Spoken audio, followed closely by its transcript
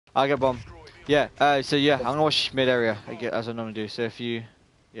I'll get bomb. Yeah, so yeah, I'm gonna watch mid area, as I normally do. So if you,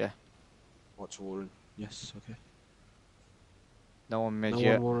 yeah. Watch Warren. Yes, okay. No one mid No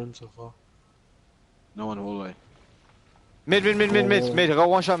yet. one Warren so far. No one hallway. Mid. I got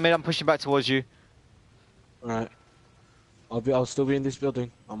one shot mid, I'm pushing back towards you. Alright. I'll still be in this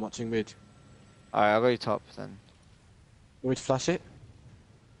building. I'm watching mid. Alright, I'll go you top then. You want me to flash it?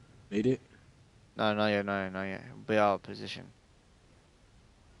 Need it? No, not yet. Be out of position.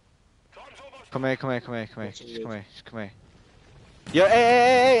 Come here. Just come here. Yo,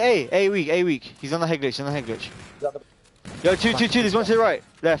 hey, A weak. He's on the head glitch, Yo, two, there's one to the right.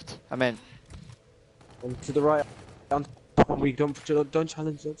 Left, I'm in. One to the right. On top and weak. Don't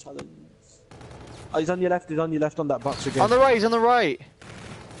challenge. Oh, he's on your left on that box again. He's on the right.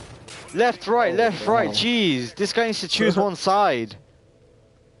 Left, right. Jeez, this guy needs to choose one side.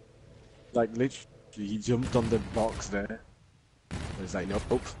 Like, literally, he jumped on the box there. There's like,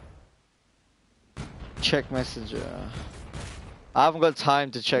 nope. Check messenger. I haven't got time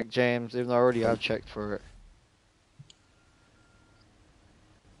to check James, even though I already have checked for it.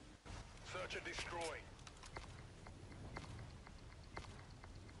 Search and destroy.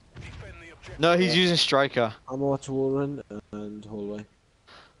 Defend the objective. No, he's using striker. I'm gonna watch Warren and hallway.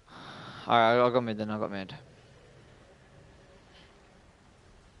 Alright, I'll go mid then, No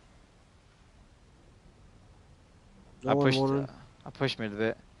one Warren. I pushed mid a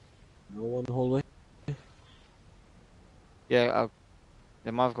bit. No one hallway. Yeah,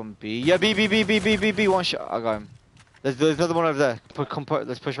 they might have gone B. Yeah, B, one shot. I got him. There's another one over there.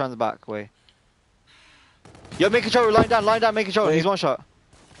 Let's push around the back way. Yo, make control, line down, make control. He's one shot.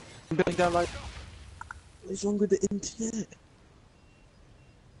 I'm going down like... What's wrong with the internet?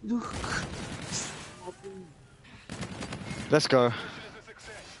 Look. Let's go.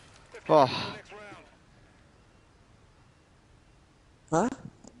 Oh. Huh?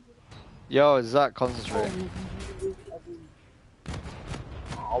 Yo, Zach, concentrate.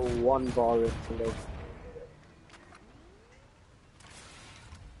 Oh, one bar in below.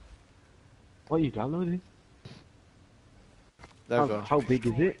 What are you downloading? There we go. How big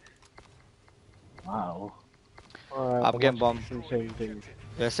is it? Wow. I'm getting bombed. Same thing.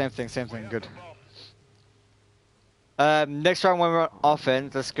 Yeah, same thing, good. Next round when we're on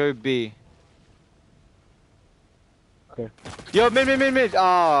offense, let's go B. Okay. Yo, mid.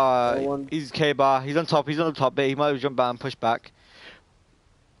 He's K-bar. He's on the top bit. He might jump back and push back.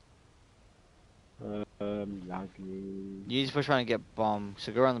 Lagging. You need to push around and get bomb.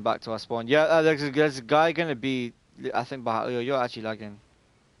 So go around the back to our spawn. Yeah, there's a guy gonna be, I think, behind. You're actually lagging.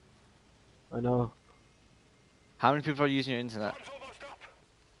 I know. How many people are using your internet? I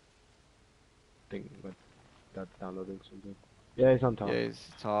think that's downloading something. Yeah, it's on top. Yeah,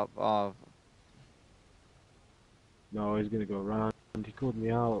 it's top. Oh. No, he's gonna go around. He called me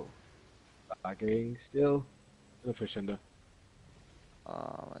out. Lagging still. No fish under.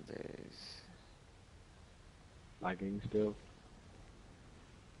 Oh my days. Lagging still.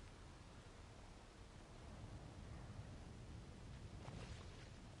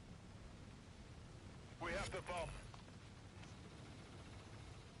 We have the bomb.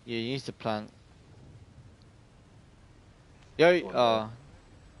 Yeah, you need to plant. Yo,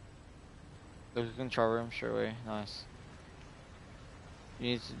 there's a control room, straight away. Nice.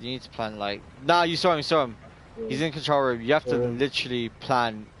 You need to plan like. Nah, you saw him. Yeah. He's in control room. You have to literally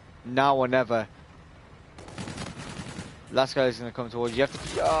plan now or never. Last guy is gonna come towards you. You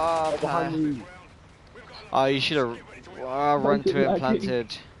have to. Behind you. Oh, you should have run to it and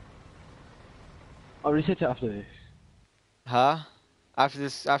planted. I'll reset it after this. Huh? After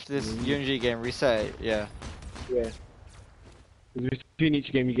this UMG game, reset it. Yeah. Yeah. Between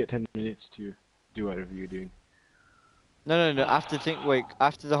each game, you get 10 minutes to do whatever you're doing. No. After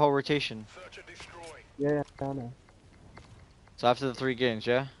the whole rotation. Search and destroy. Yeah, I know. So after the 3 games,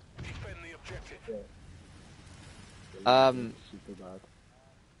 yeah. Defend the objective. Super bad.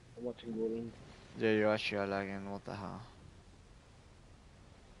 I'm watching Warren. Yeah, you actually are lagging. What the hell?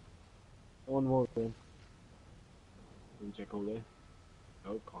 One more then. Check all day.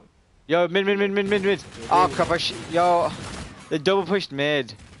 No, can't. Yo, mid. Oh crap! Yo, they double pushed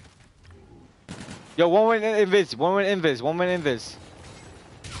mid. Yo, one went invis.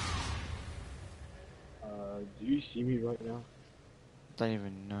 Do you see me right now? Don't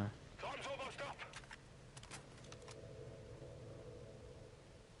even know. Time's almost up.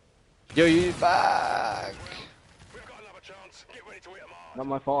 Yo, you back? We've got another chance. Get ready to hit them hard. Not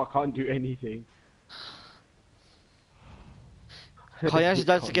my fault. I can't do anything. Can't you actually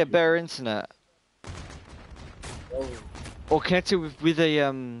like to get better internet? Oh. Or connect it with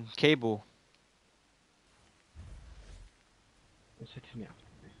a cable. What's it in after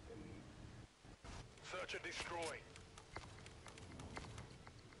this? Search and destroy.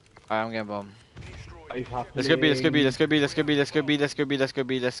 Alright, I'm getting bomb. Destroy. What is happening? Let's go B, let's go B, let's go B, let's go B, let's go B, let's go B, let's go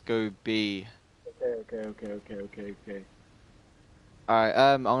B, let's go B. Okay. Alright,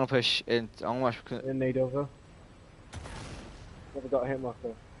 I'm gonna push in. I'm gonna watch. In nade over. Never got a hit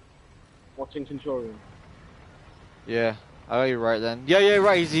marker. Watching control room. Yeah, I got you right then. Yeah,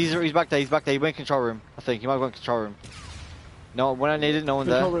 right. He's back there. He's back there. He went control room. I think he might have gone control room. No, when I needed, no one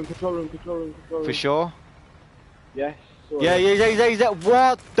there. Control room. For sure. Yes. Yeah, he's there.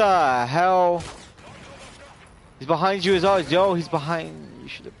 What the hell? He's behind you as well. Yo, he's behind. You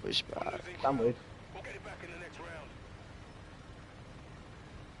should have pushed back. Damn weird. We'll get it back in the next round.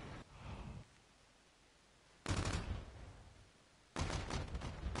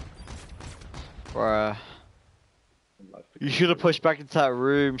 Bruh. You should have pushed back into that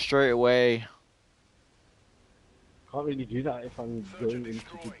room straight away. Can't really do that if I'm going into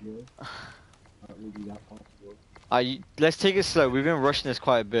the door. Can't really do that possible. Let's take it slow. We've been rushing this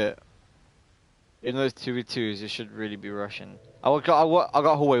quite a bit. In those 2v2s, it should really be rushing. I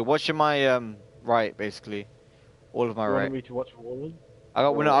got hallway. Watching my right, basically. All of my You right. want me to watch Warren? I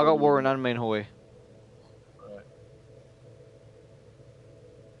got Warren and main hallway. Alright.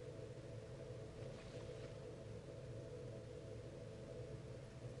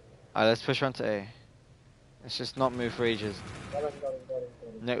 Alright, let's push on to A. Let's just not move for ages. Got him.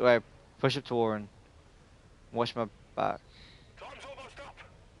 Nick, right, push up to Warren. Watch my back. Time's almost up.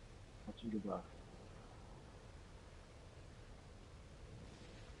 Watching your back.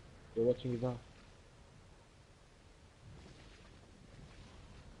 You're watching your back.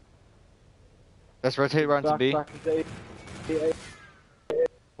 Let's rotate around to B. Back to A.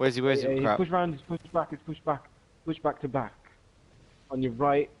 Where's he? Crap. Push round, push back, push back to back. On your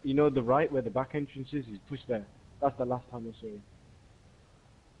right, you know the right where the back entrance is, he's pushed there. That's the last time I saw him.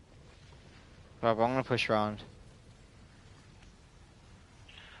 Crap, I'm gonna push around.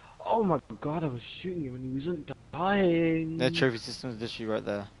 Oh my god, I was shooting him and he wasn't dying. Their trophy system's literally right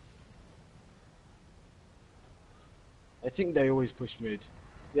there. I think they always push mid.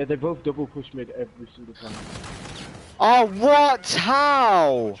 Yeah, they both double push mid every single time. Oh, what?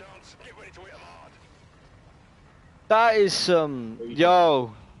 How? Chance. Get ready to hit 'em hard. That is some.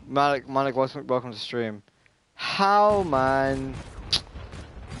 Yo, Malik, welcome to stream. How, man?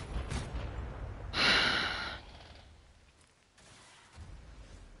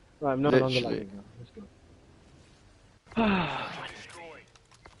 Right, I'm no longer Literally. lagging now. Let's go. Destroy.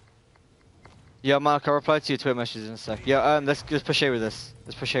 Yeah, Mark, I'll reply to your Twitter messages in a sec. Yeah, let's push A with this.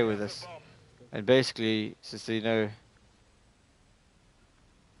 Let's push A with this. And basically, since you know,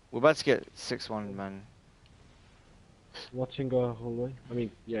 we're about to get 6-1, man. Watching hallway. I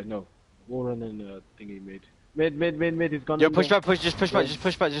mean, yeah, no. Warren and thingy mid. Mid. He's gone. Yo, under. push back, just push back,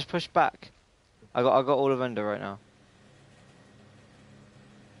 Yeah. just push back. I got all of under right now.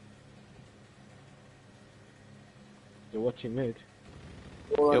 You're watching mid.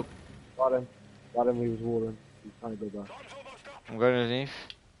 Yep. Got him. He was Warren. He's trying to go back. Time's almost up. I'm going underneath.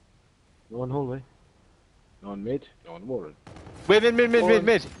 No one hallway. No one mid. No one Warren. Wait, mid.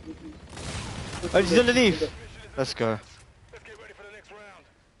 Warren. Oh, he's underneath. Let's go. Let's get ready for the next round.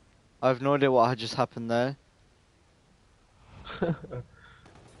 I have no idea what had just happened there.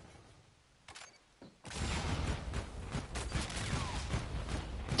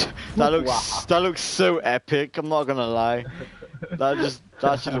 That looks so epic. I'm not gonna lie. That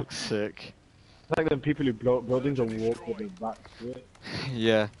actually looks sick. It's like them people who blow up buildings and walk with their backs to it.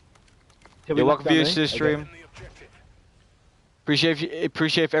 Yeah. Shall Yeah, we welcome knock viewers down to the A? stream. Defend the objective.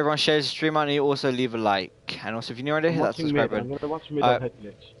 Appreciate if everyone shares the stream out and you also leave a like. And also if you're new around here, I'm hit that watching subscribe mid. I'm button. gonna watch mid Uh, on head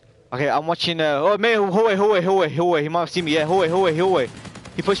glitch. Okay, I'm watching oh mate, hallway. He might have seen me. Yeah, hallway.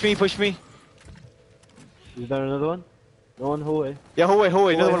 He pushed me. Is there another one? No one hallway. Yeah, hallway,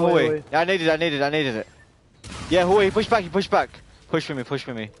 another one Hallway. hallway. Yeah, I needed it. Yeah, hallway, push back. Push for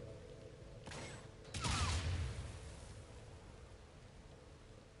me.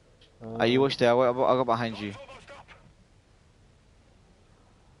 Are you watch there? I got behind you.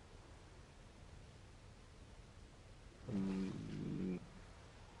 Mm,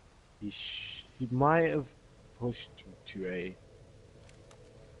 he might have pushed to A.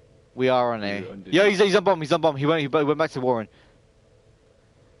 We are on A. You're under- Yeah, he's on bomb. He went back to Warren.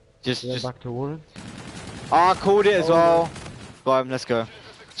 Just. Back to Warren. I called it as Oh, well. Go on, let's go.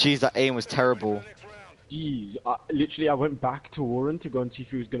 Jeez, that aim was terrible. Jeez, literally I went back to Warren to go and see if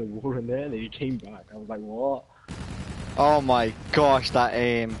he was gonna Warren there, and then he came back. I was like, what? Oh my gosh, that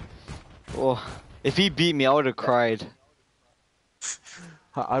aim. Oh, if he beat me, I would have cried.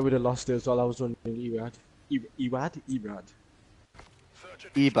 I would have lost it as well. I was running Erad. Search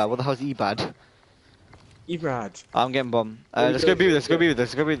and Ebad, what the hell's Ebad? Ebrad. I'm getting bombed. Where you Let's go going? B with this. Go B with this.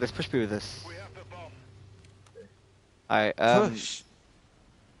 Let's go B. Let's push B with this. We have the bomb. Alright. Push.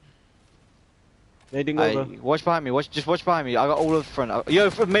 Nading over. Watch behind me. Just watch behind me. I got all of the front. Yo,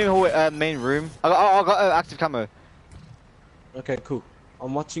 main hallway, main room. I got active camo. Okay, cool.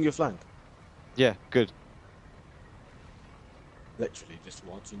 I'm watching your flank. Yeah, good. Literally just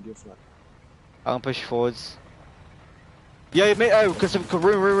watching your flank. I'm gonna push forwards. Yeah, mate. Oh, cause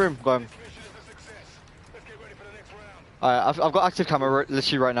room. Go on. This mission is a success. Let's get ready for the next round. Alright, I've got active camo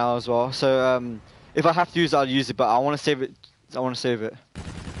literally right now as well. So if I have to use it, I'll use it. But I want to save it. I want to save it.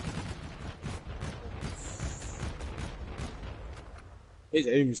 His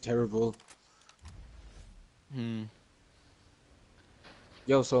aim is terrible. Hmm.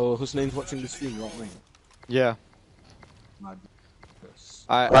 Yo, so Husnain's watching the stream right now. Yeah. Mad.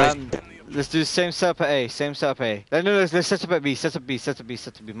 Alright, let's do the same setup at A, same setup A. No, let's set up at B, set up B.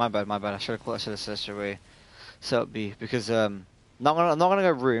 My bad. I should have said straight away. Set up B, because, I'm not gonna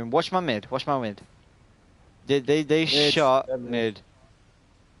go room. Watch my mid. They shot mid.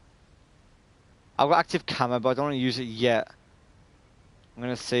 I've got active camo, but I don't want to use it yet. I'm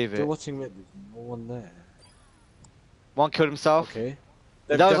gonna save They're it. watching mid, there's no one there. One killed himself. Okay.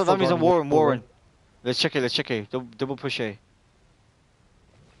 That means I'm Warren. Let's check it. Double push A.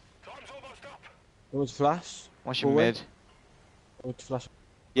 Time's almost up. Going to flash. Watch your Hallway. mid. Going to flash.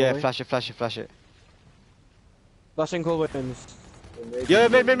 Yeah, Hallway. flash it. Flashing hallway and... Yeah,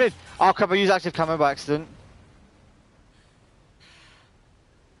 mid. Oh crap, I used active camo by accident.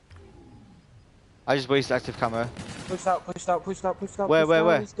 I just wasted active camo. Push out.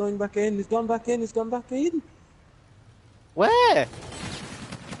 Where? He's going back in. He's gone back in. Where?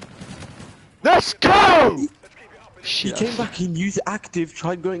 Let's go! Let's keep it up. He Shit. came back in, used active,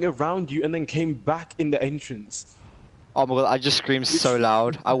 tried going around you, and then came back in the entrance. Oh my god, I just screamed so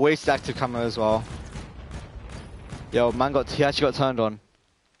loud. I wasted active camo as well. Yo, man he actually got turned on.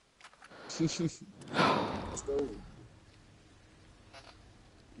 Let's go.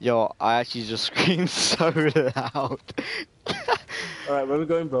 Yo, I actually just screamed so loud. Alright, where we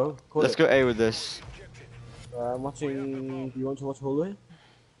going, bro? Call Let's it. go A with this. I'm watching... Do you want to watch hallway?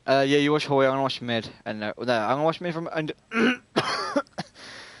 Yeah, you watch hallway, I'm gonna watch mid. And no, I'm gonna watch mid from... And I'm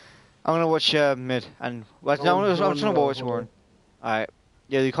gonna watch mid. And... Well, no, I'm just gonna watch Warren. Alright.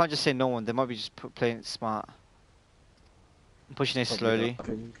 Yeah, you can't just say no one. They might be just playing it smart. I'm pushing it slowly.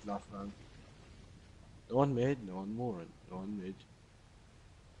 Last round. No one mid, no one Warren, no one mid.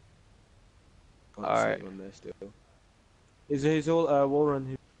 Can't see Alright. anyone there still. He's all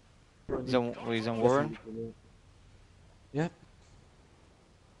Warren. He's on Warren? Yep.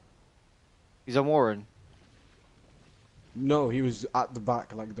 He's on Warren. No, he was at the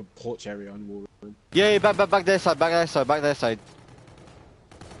back, like the porch area on Warren. Yeah, back their side.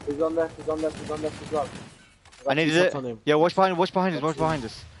 He's on left as well. I needed it. Yeah, watch behind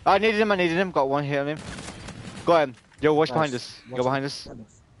us. I needed him. Got one hit on him. Got him. Yo, watch behind us. Go behind us.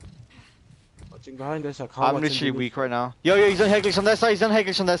 Watching behind us, I can't I'm watch literally him do weak right now. Yo, he's on Heglish on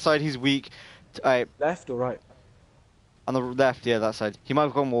their side. He's weak. Alright, this. Left or right? on the left, yeah, that side. He might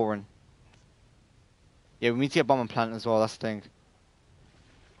have gone Warren. Yeah, we need to get bomb and plant as well, that's the thing.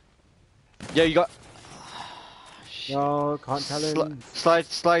 Yeah, you got... No, can't tell him. Slide.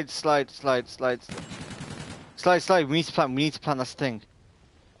 We need to plant, that's the thing.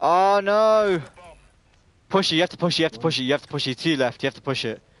 Oh no! Push it, you have to push it. To your left, you have to push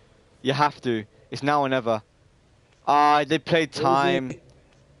it. You have to. It's now or never. Ah, they played time.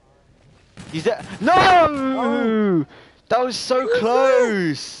 He's there. No! Oh. That was so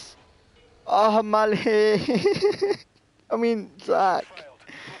close! Oh, Mali. I mean, Zach. Failed.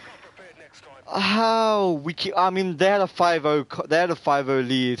 Come prepared next time. How? I mean, they had a 5-0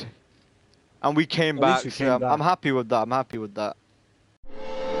 lead. And we came At least back, we so came I'm back. happy with that.